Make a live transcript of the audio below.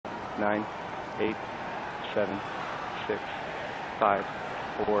9, 8, 7, 6, 5,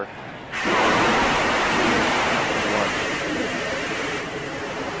 4, 1.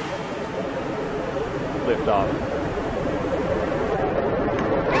 Lift off.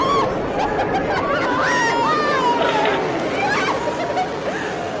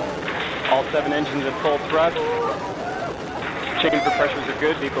 All 7 engines at full thrust. Chamber pressures are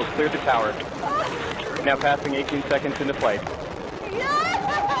good. Vehicles cleared the tower. Now passing 18 seconds into flight.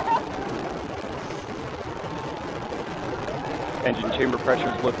 Engine chamber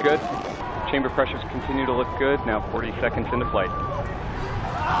pressures look good. Chamber pressures continue to look good. Now 40 seconds into flight.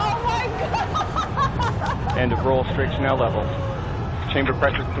 Oh my God! End of roll, strakes now level. Chamber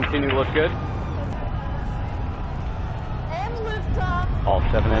pressures continue to look good. And liftoff. All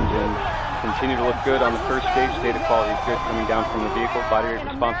 7 engines continue to look good on the first stage. Data quality is good coming down from the vehicle. Body rate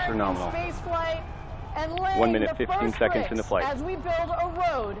responses are nominal. 1 minute 15 seconds into flight. As we build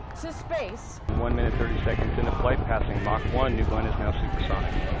a road to space. 1 minute 30 seconds into flight, passing Mach 1. New Glenn is now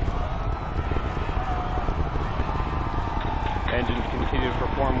supersonic. Engines continue to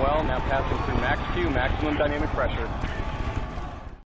perform well. Now passing through Max Q, maximum dynamic pressure.